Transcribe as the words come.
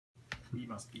We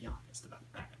must be honest about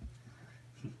that.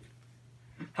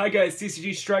 Hi guys,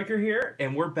 TCG Striker here,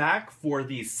 and we're back for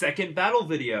the second battle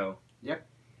video. Yep.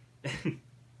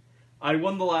 I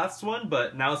won the last one,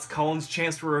 but now it's Colin's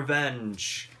chance for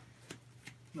revenge.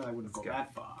 No, I wouldn't go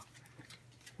that far.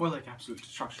 More like absolute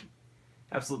destruction.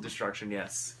 Absolute destruction,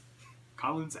 yes.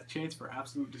 Colin's a chance for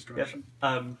absolute destruction.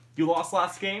 Yep. You lost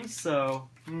last game, so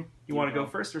you want to go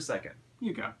first or second?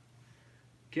 You go.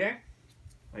 Okay.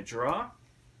 I draw.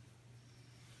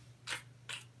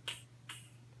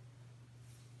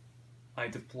 I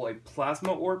deploy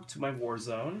Plasma Orb to my war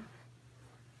zone.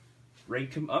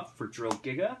 Rank him up for Drill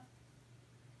Giga.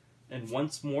 And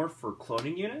once more for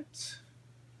Cloning Unit.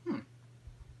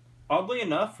 Oddly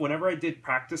enough, whenever I did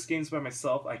practice games by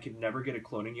myself, I could never get a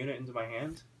Cloning Unit into my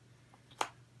hand.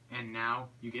 And now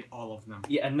you get all of them.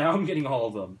 Yeah, and now I'm getting all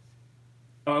of them.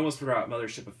 Oh, I almost forgot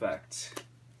Mothership Effect.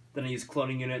 Then I use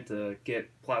Cloning Unit to get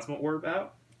Plasma Orb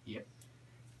out. Yep.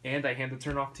 And I hand the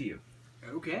turn off to you.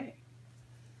 Okay.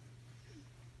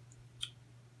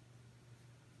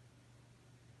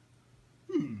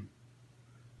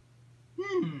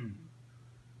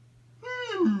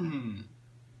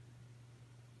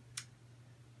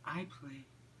 I play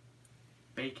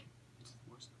Bacon.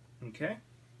 Okay.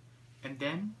 And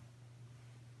then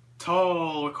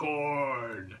Tall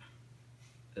Cord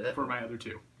for my other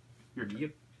two. Your turn.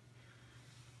 Yep.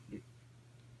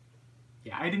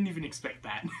 Yeah, I didn't even expect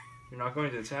that. You're not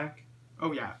going to attack?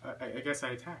 Oh yeah, I guess I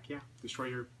attack, yeah. Destroy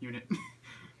your unit.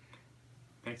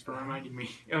 Thanks for reminding me.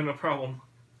 Oh, no problem.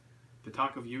 The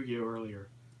talk of Yu-Gi-Oh! Earlier.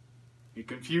 It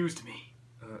confused me.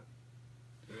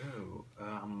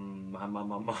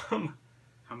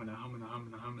 Humana.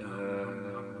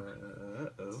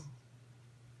 Uh-oh.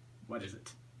 What is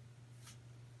it?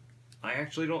 I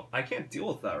can't deal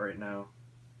with that right now.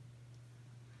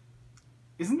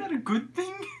 Isn't that a good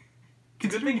thing?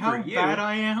 Considering thing how for you. bad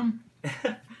I am?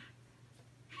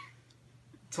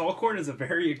 Tall Cord is a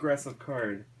very aggressive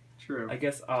card. True. I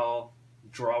guess I'll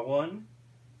draw one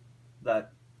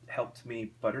that helped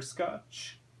me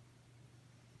butterscotch.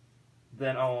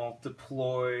 Then I'll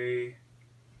deploy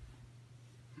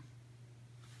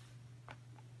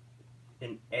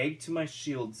an egg to my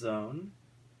shield zone.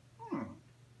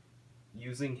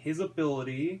 Using his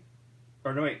ability...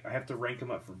 Or no, wait, I have to rank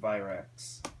him up for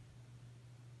Virax.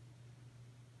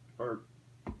 Or...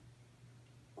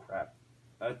 Crap.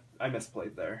 I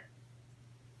misplayed there.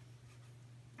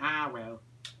 Ah, well.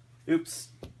 Oops.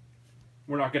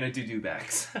 We're not gonna do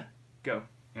do-backs. Go.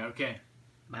 Okay.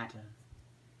 My turn.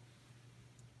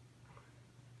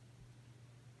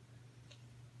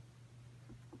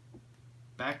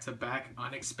 Back-to-back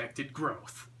unexpected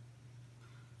growth.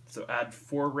 So add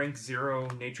 4 rank 0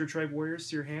 Nature Tribe Warriors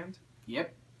to your hand?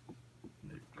 Yep.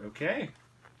 Okay.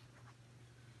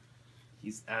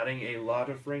 He's adding a lot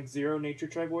of rank 0 Nature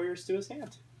Tribe Warriors to his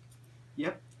hand.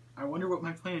 Yep. I wonder what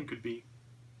my plan could be.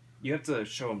 You have to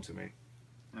show them to me.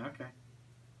 Okay.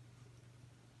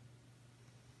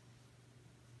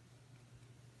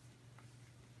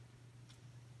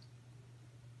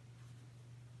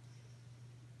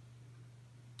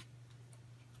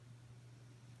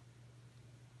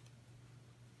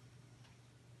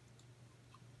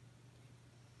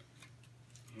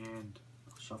 And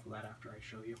I'll shuffle that after I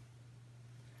show you.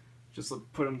 Just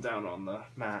put them down on the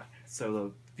mat so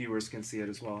the viewers can see it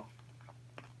as well.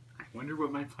 I wonder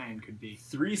what my plan could be.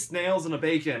 3 snails and a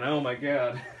bacon. Oh my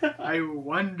god. I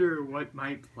wonder what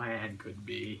my plan could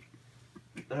be.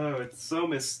 Oh, it's so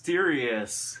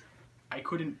mysterious. I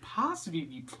couldn't possibly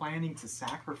be planning to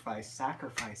sacrifice.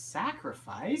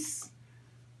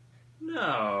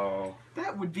 No.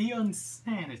 That would be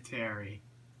unsanitary.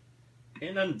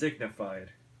 And undignified.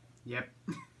 Yep.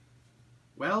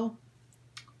 Well,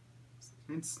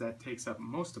 since that takes up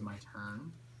most of my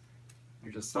turn,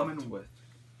 You're just Summon left with...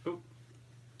 Oop.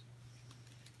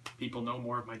 people know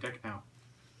more of my deck now.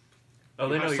 Oh,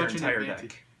 they You know have your such an entire advantage.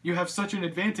 deck. You have such an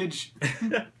advantage.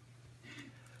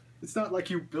 It's not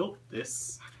like you built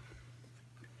this.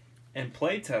 And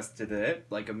play tested it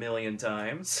like a million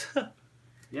times.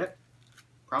 Yep.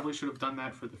 Probably should have done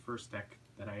that for the first deck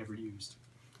that I ever used.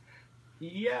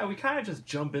 Yeah, we kind of just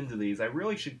jump into these. I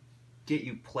really should get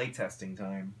you playtesting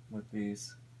time with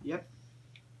these. Yep.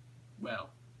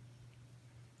 Well.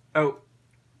 Oh,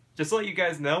 just to let you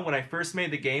guys know, when I first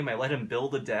made the game, I let him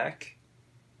build a deck,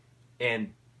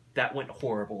 and that went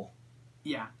horrible.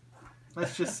 Yeah.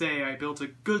 Let's just say I built a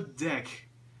good deck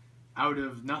out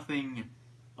of nothing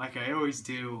like I always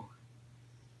do,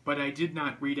 but I did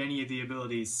not read any of the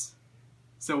abilities,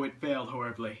 so it failed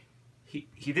horribly.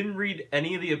 He didn't read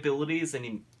any of the abilities,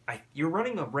 and you're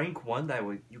running a rank 1 that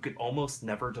you could almost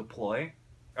never deploy.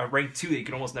 rank 2 that you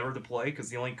can almost never deploy because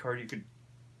the only card you could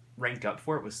rank up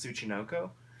for it was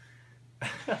Tsuchinoko.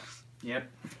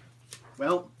 Yep.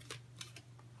 Well,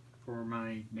 for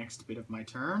my next bit of my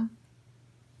turn,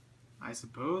 I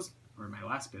suppose, or my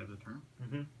last bit of the turn,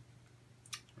 Mm-hmm.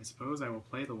 I suppose I will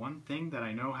play the one thing that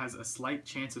I know has a slight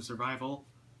chance of survival,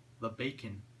 the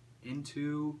bacon,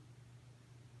 into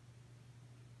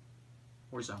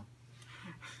Warzone.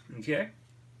 Okay.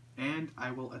 And I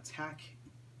will attack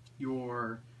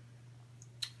your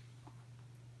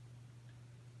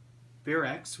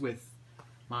Virax with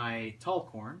my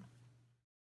Tallcorn.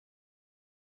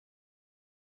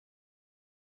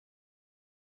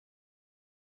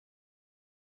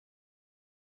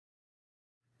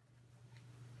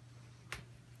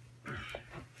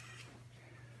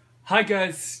 Hi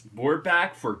guys, we're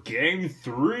back for game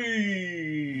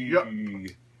 3.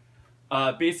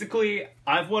 Basically,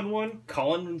 I've won one.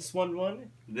 Colin's won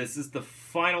one. This is the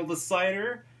final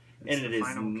decider, and it is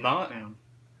not. Countdown.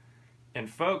 And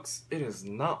folks, it is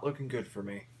not looking good for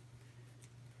me.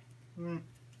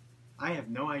 I have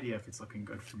no idea if it's looking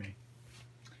good for me.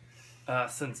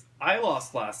 Since I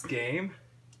lost last game,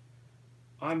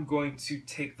 I'm going to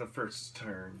take the first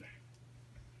turn.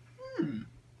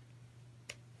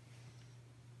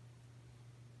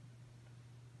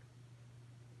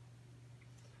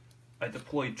 I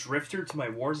deploy Drifter to my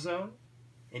war zone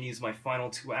and use my final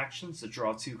 2 actions to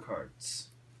draw 2 cards.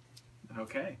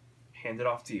 Okay. Hand it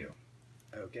off to you.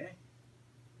 Okay.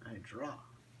 I draw.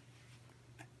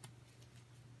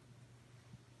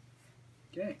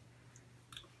 Okay.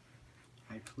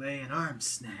 I play an arm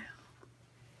snail.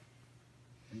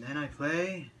 And then I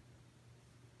play...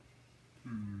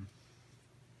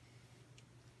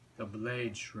 the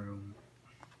blade shroom.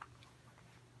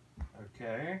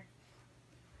 Okay.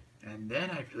 And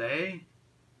then I play...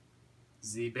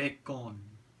 the bacon.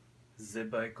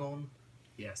 Zibicon.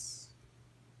 Yes.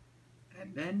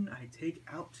 And then I take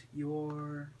out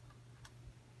your...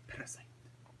 parasite.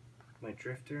 My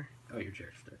Drifter. Oh, your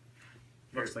drifter.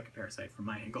 Looks like a parasite from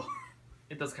my angle.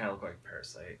 It does kind of look like a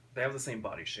Parasite. They have the same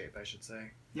body shape, I should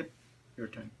say. Your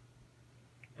turn.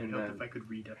 And I hope then, if I could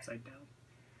read upside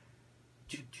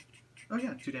down. Oh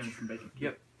yeah, 2 damage from bacon.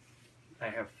 Yep. I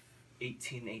have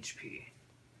 18 HP.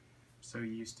 So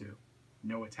used to.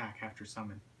 No attack after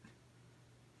summon.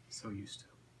 So used to.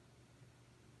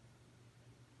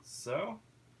 So,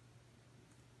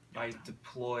 I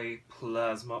deploy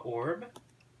Plasma Orb,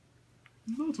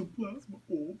 Not a plasma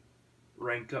orb.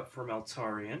 rank up for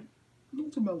Meltarian,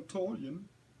 Not a Maltarian.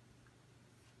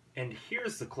 and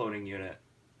here's the cloning unit.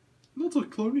 Not a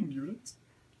cloning unit.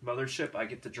 Mothership, I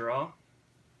get to draw.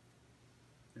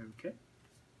 Okay.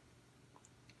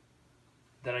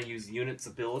 Then I use unit's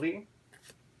ability,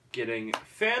 getting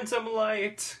Phantom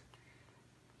Light.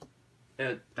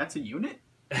 That's a unit?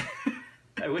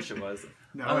 I wish it was.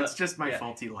 No, it's just my yeah.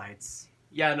 faulty lights.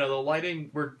 Yeah, no, the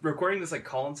lighting, we're recording this at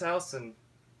Colin's house, and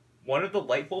one of the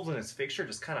light bulbs in his fixture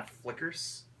just kind of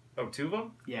flickers. Oh, 2 of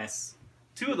them? Yes.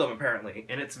 2 of them, apparently,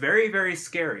 and it's very, very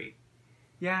scary.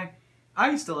 Yeah,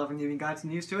 I still haven't even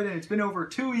gotten used to it, and it's been over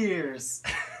 2 years.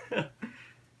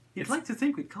 You'd like to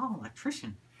think we'd call an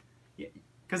electrician. Yeah,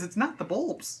 because it's not the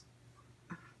bulbs.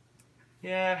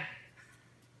 Yeah.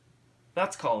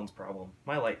 That's Colin's problem.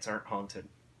 My lights aren't haunted.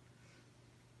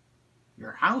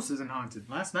 Your house isn't haunted.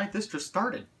 Last night this just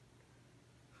started.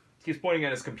 He's pointing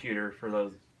at his computer for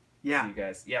those Yeah. you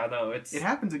guys. Yeah, no, it's... It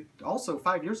happened also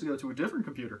 5 years ago to a different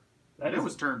computer. That It is-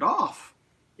 was turned off.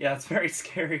 Yeah, it's very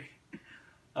scary.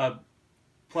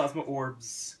 Plasma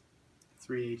Orb's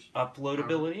 3H. upload Power.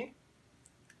 ability.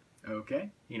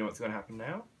 Okay. You know what's going to happen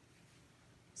now?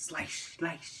 Slice,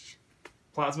 slice.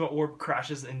 Plasma Orb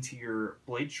crashes into your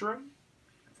Blade Shroom,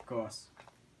 Of course.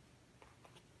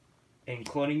 and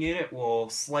cloning unit will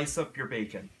slice up your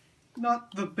bacon.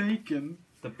 Not the bacon.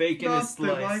 The bacon Not is the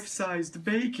sliced. life-sized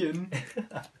bacon.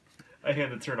 I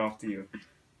hand the turn off to you.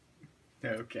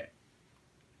 Okay.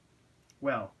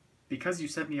 Well, because you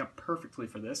set me up perfectly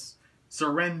for this,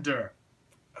 surrender.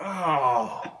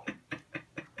 Oh!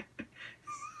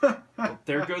 Well,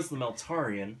 there goes the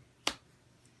Meltarian.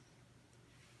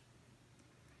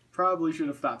 Probably should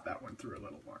have thought that one through a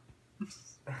little more.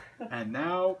 And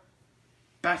now,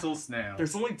 Battle Snail.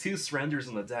 There's only 2 surrenders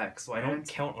in the deck, so I don't And-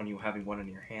 count on you having one in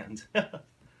your hand.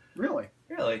 Really?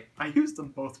 Really? I used them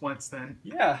both once then.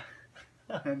 Yeah.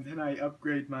 And then I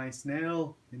upgrade my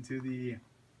snail into the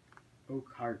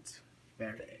Oak Heart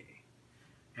Berry.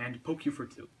 And poke you for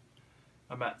 2.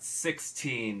 I'm at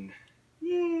 16.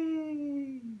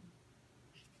 Yay!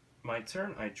 My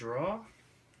turn, I draw.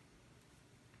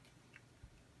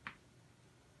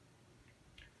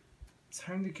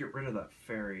 Time to get rid of that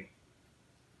fairy.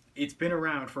 It's been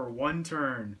around for one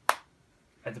turn.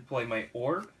 I deploy my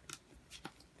orb.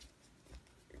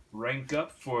 Rank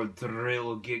up for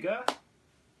Drill Giga.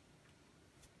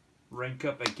 Rank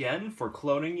up again for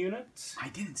cloning unit. I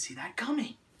didn't see that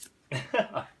coming.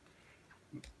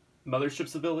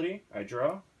 Mothership's ability, I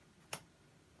draw.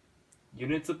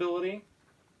 Unit's ability,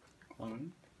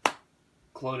 Clone.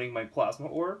 cloning my plasma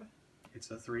orb. It's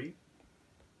a 3.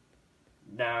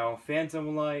 Now,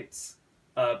 Phantom Lights,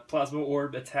 plasma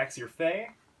orb attacks your Fae.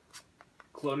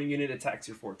 Cloning unit attacks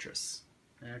your fortress.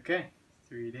 Okay.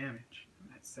 3 damage.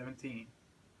 That's 17.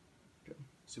 Good.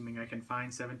 Assuming I can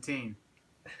find 17.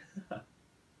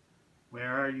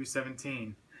 Where are you,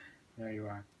 17? There you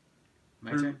are.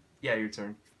 My turn? Yeah, your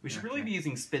turn. We should really Okay. be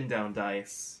using spin down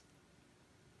dice.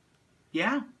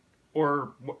 Yeah.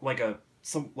 Or like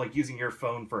using your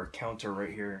phone for a counter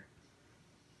right here.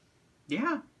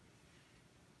 Yeah.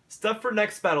 Stuff for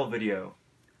next battle video.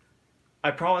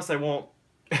 I promise I won't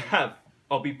have.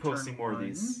 I'll be posting Turn more of 1,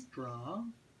 these. Draw.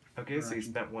 Okay, so you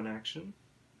Action. spent 1 action.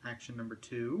 Action number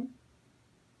 2.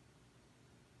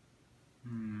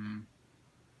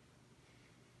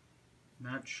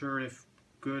 Not sure if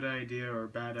good idea or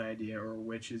bad idea or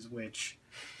which is which.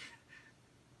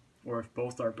 Or if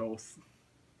both are both.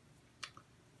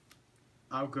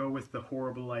 I'll go with the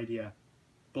horrible idea.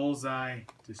 Bullseye,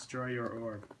 destroy your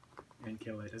orb, and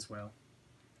kill it as well.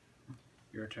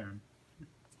 Your turn.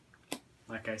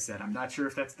 Like I said, I'm not sure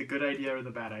if that's the good idea or the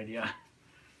bad idea.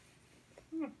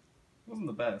 Wasn't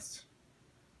the best.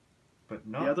 But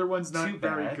not The other one's not too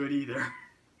very bad. good either.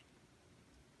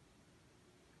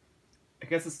 I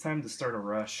guess it's time to start a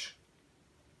rush.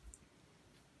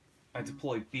 I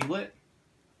deploy Beelit.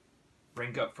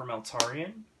 Rank up for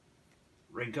Maltarian.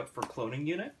 Rank up for cloning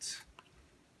unit.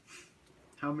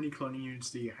 How many cloning units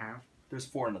do you have? There's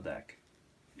 4 in the deck.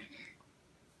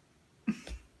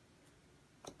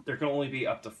 There can only be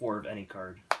up to 4 of any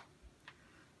card.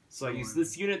 So I use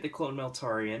this unit to clone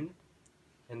Maltarian,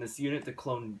 and this unit to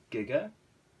clone Giga.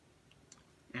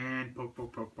 And poke,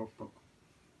 poke, poke, poke, poke.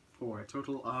 For a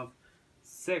total of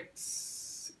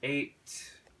 6,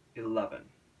 8, 11.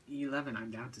 11.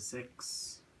 I'm down to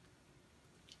 6.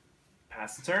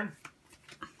 Pass the turn.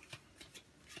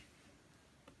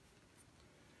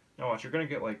 Now watch, you're gonna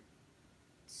get like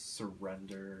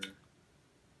surrender.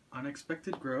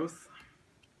 Unexpected growth.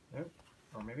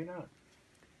 Or maybe not.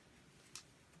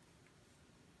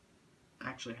 I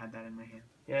actually had that in my hand.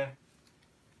 Yeah.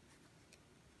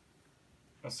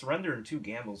 A surrender and 2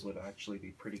 gambles would actually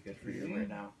be pretty good for you right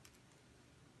now.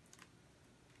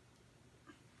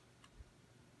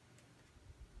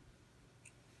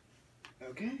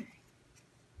 Okay.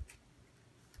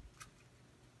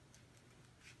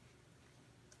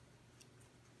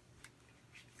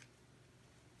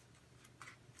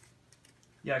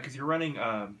 Yeah, because you're running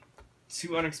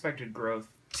 2 unexpected growth,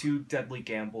 2 deadly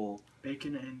gamble.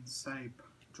 Bacon and Sipe.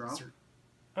 Drop.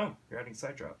 Oh, you're adding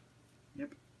side drop.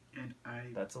 And I...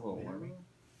 That's a little alarming.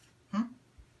 Hmm?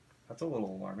 That's a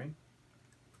little alarming.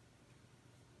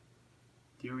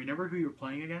 Do you remember who you were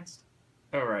playing against?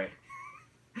 Oh, right.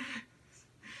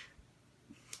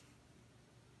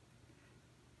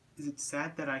 Is it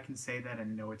sad that I can say that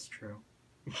and know it's true?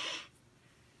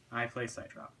 I play side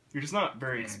drop. You're just not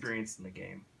very And- experienced in the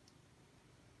game.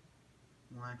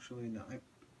 Well, actually, no.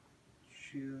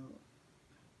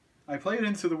 I play it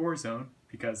into the war zone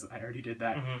because I already did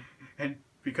that. Mm-hmm. And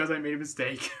because I made a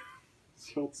mistake,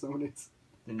 shield zone it.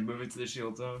 Then you move it to the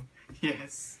shield zone.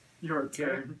 Yes, your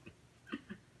turn.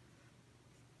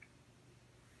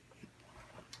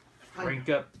 Rank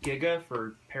up Giga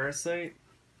for Parasite.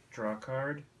 Draw a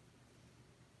card.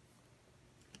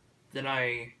 Then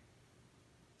I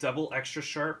double extra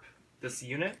sharp this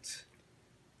unit.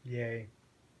 Yay.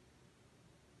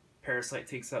 Parasite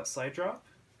takes out side drop.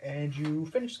 And you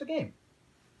finish the game.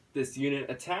 This unit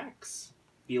attacks.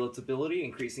 Feel its ability,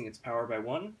 increasing its power by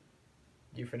 1.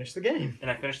 You finish the game.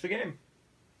 And I finish the game.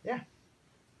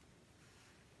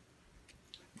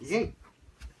 Yay.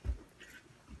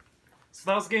 So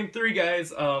that was game 3,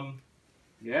 guys.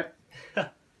 Yep.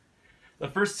 The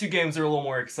first 2 games are a little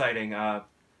more exciting.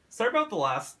 Sorry about the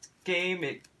last game.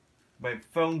 My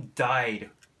phone died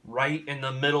right in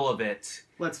the middle of it.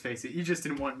 Let's face it, you just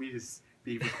didn't want me to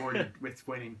be recorded with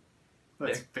winning.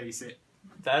 Let's face it.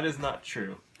 That is not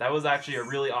true. That was actually a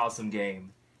really awesome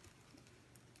game.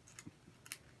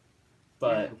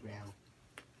 But,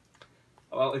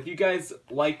 well, if you guys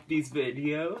like these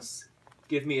videos,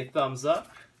 give me a thumbs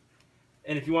up.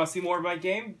 And if you want to see more of my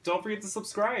game, don't forget to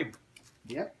subscribe.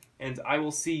 Yep. And I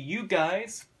will see you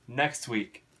guys next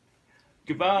week.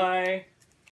 Goodbye.